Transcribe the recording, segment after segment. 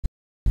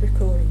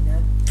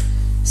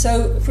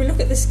So if we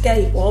look at this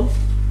gate one,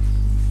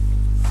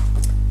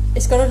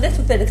 it's got a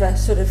little bit of a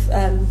sort of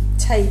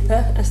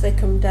taper as they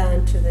come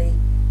down to the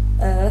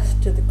earth,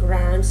 to the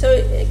ground. So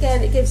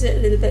again, it gives it a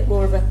little bit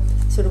more of a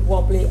sort of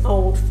wobbly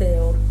old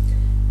feel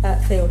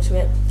to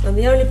it. And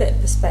the only bit of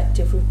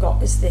perspective we've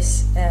got is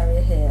this area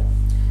here.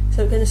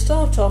 So we're going to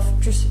start off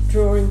just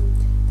drawing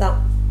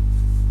that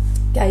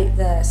gate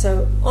there.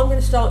 So I'm going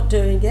to start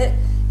doing it.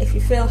 If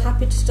you feel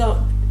happy to start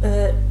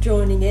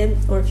joining in,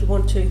 or if you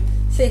want to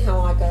see how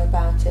I go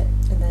about it,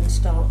 and then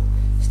start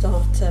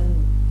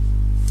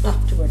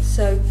afterwards.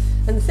 So,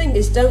 and the thing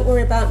is, don't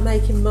worry about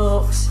making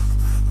marks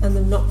and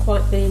them not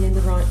quite being in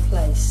the right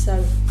place.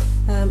 So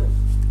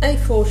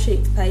A4 sheet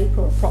of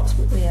paper, or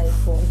approximately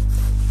A4,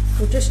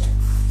 we'll just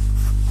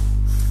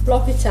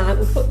block it out.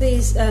 We'll put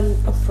these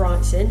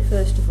uprights in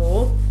first of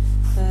all.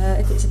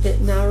 If it's a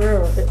bit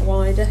narrower or a bit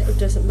wider, it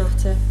doesn't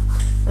matter.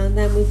 And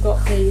then we've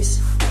got these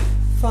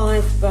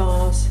 5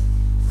 bars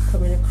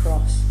coming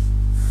across.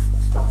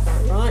 That's not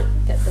quite right.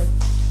 Get the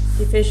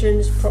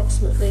divisions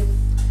approximately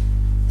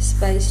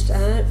spaced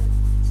out.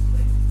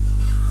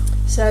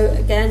 So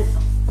again,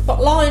 I've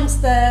got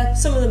lines there.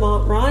 Some of them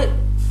aren't right,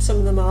 some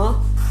of them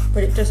are,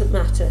 but it doesn't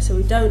matter. So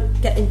we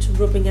don't get into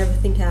rubbing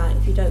everything out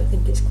if you don't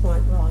think it's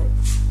quite right.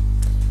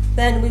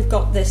 Then we've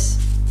got this,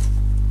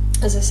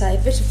 as I say, a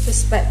bit of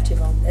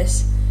perspective on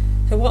this.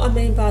 So what I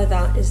mean by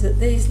that is that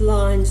these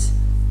lines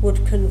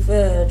would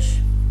converge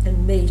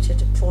and meet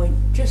at a point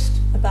just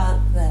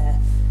about there.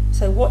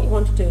 So what you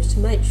want to do is to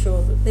make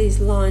sure that these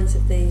lines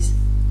of these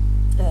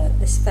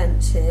this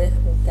fence here,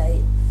 or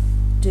gate,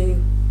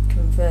 do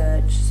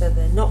converge, so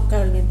they're not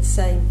going in the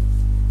same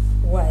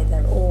way,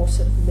 they're all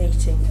sort of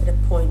meeting at a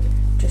point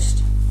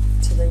just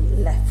to the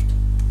left.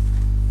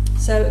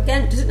 So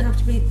again, it doesn't have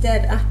to be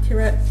dead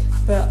accurate,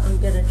 but I'm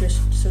going to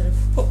just sort of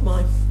put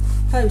my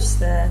post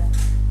there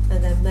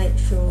and then make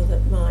sure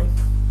that my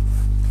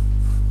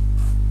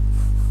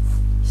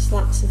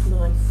slats of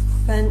my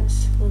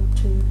fence, 1,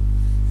 2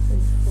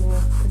 and 4,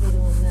 another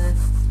one there,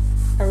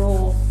 are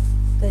all,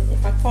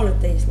 if I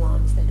followed these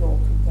lines, they'd all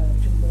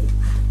converge and meet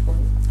at a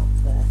point up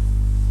there.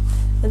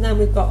 And then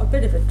we've got a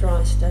bit of a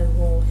dry stone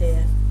wall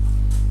here,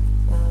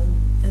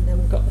 and then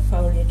we've got the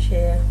foliage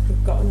here.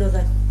 We've got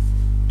another,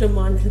 done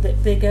mine a little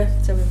bit bigger,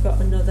 so we've got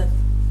another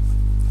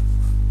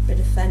bit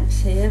of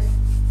fence here.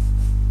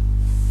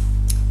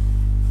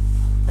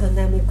 And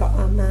then we've got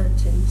our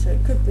mountains, so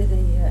it could be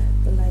the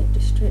Lake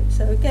District.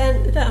 So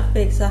again, they don't have to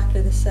be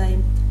exactly the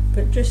same,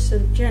 but just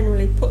sort of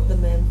generally put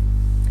them in,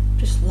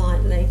 just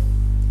lightly.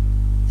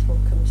 This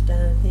one comes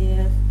down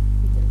here,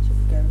 and then sort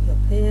of goes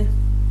up here.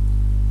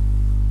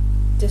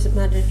 Doesn't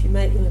matter if you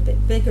make them a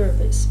bit bigger or a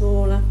bit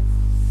smaller,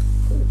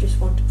 but we just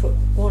want to put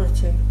 1 or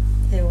 2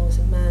 hills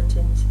and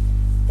mountains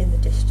in the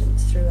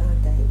distance through our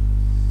gate.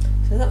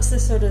 So that's the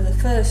sort of the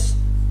first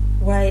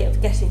way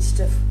of getting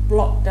stuff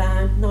blocked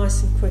down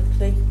nice and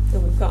quickly.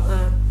 And we've got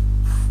our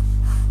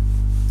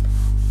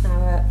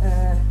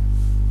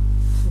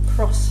some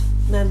cross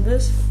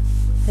members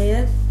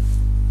here.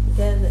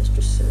 Again, let's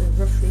just sort of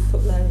roughly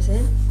put those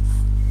in,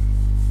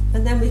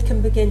 and then we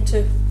can begin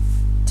to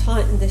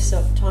tighten this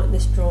up, tighten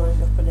this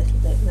drawing up a little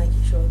bit,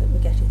 making sure that we're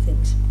getting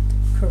things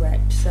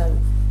correct. So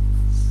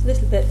it's a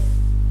little bit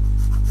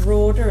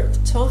broader at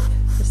the top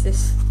as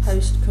this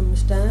post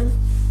comes down.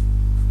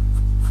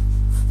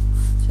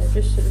 So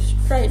just sort of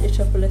straighten it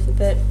up a little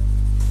bit,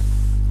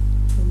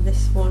 and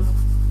this one,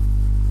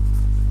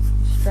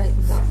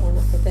 straighten that one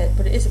up a bit,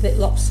 but it is a bit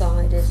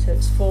lopsided, so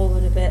it's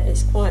fallen a bit,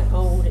 it's quite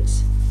old,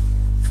 it's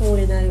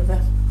falling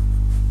over.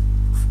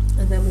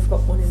 And then we've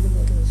got one in the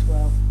middle as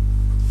well.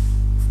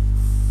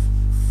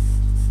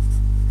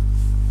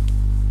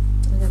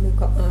 And then we've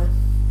got our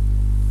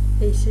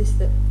pieces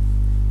that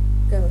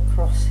go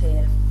across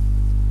here.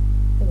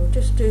 And we'll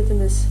just do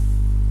them as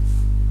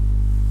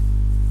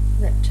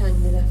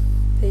rectangular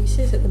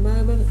pieces at the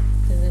moment,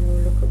 and then we'll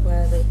look at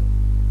where the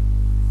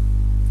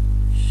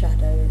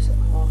shadows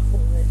are, or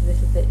the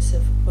little bits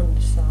of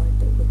underside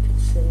that we can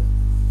see.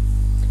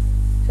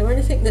 So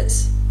anything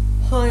that's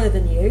higher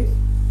than you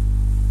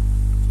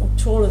or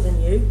taller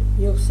than you,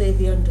 you'll see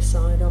the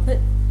underside of it.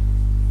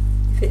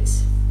 If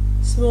it's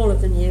smaller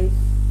than you,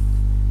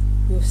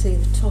 you'll see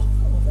the top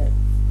of it.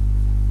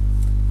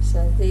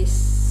 So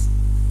this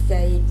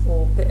gate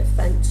or bit of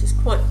fence is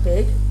quite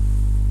big,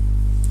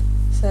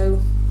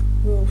 so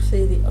we'll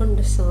see the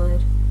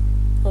underside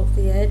of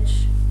the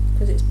edge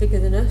because it's bigger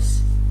than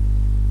us.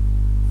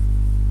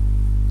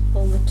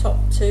 On the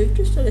top too,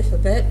 just a little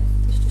bit,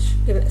 just to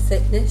give it a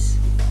thickness.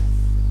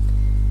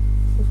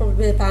 Will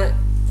probably be about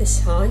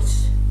this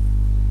height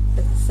of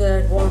the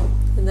third one,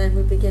 and then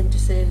we begin to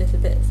see a little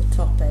bit of the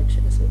top edge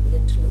as we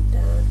begin to look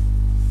down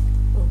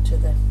onto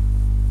the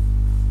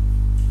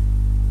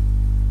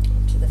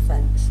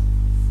fence.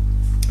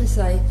 As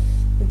I say,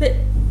 a bit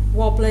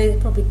wobbly, they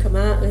probably come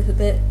out a little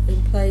bit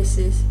in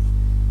places.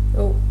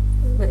 Oh,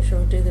 make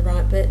sure I do the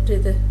right bit.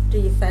 Do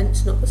your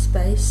fence, not the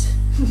space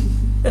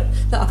that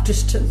I've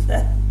just done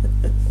there.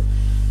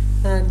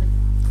 And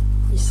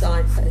your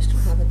side post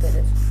will have a bit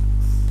of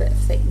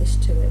thickness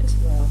to it as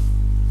well.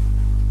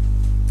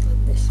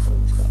 this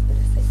one's got a bit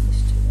of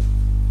thickness to it.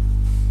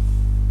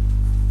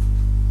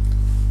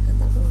 And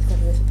that one's got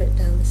a little bit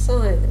down the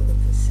side that we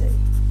can see.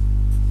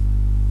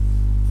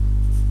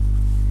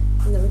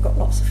 And then we've got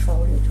lots of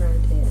foliage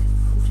around here.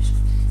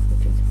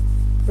 We can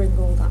bring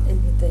all that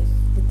in with the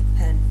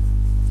pen.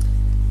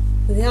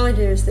 But the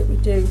idea is that we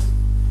do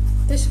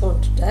this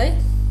one today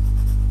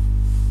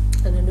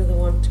and another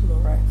one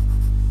tomorrow.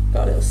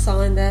 Got a little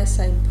sign there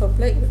saying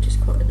public, which is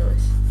quite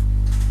nice.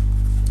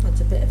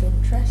 Adds a bit of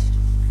interest.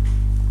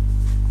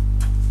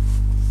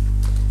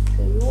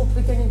 So you're all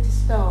beginning to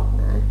start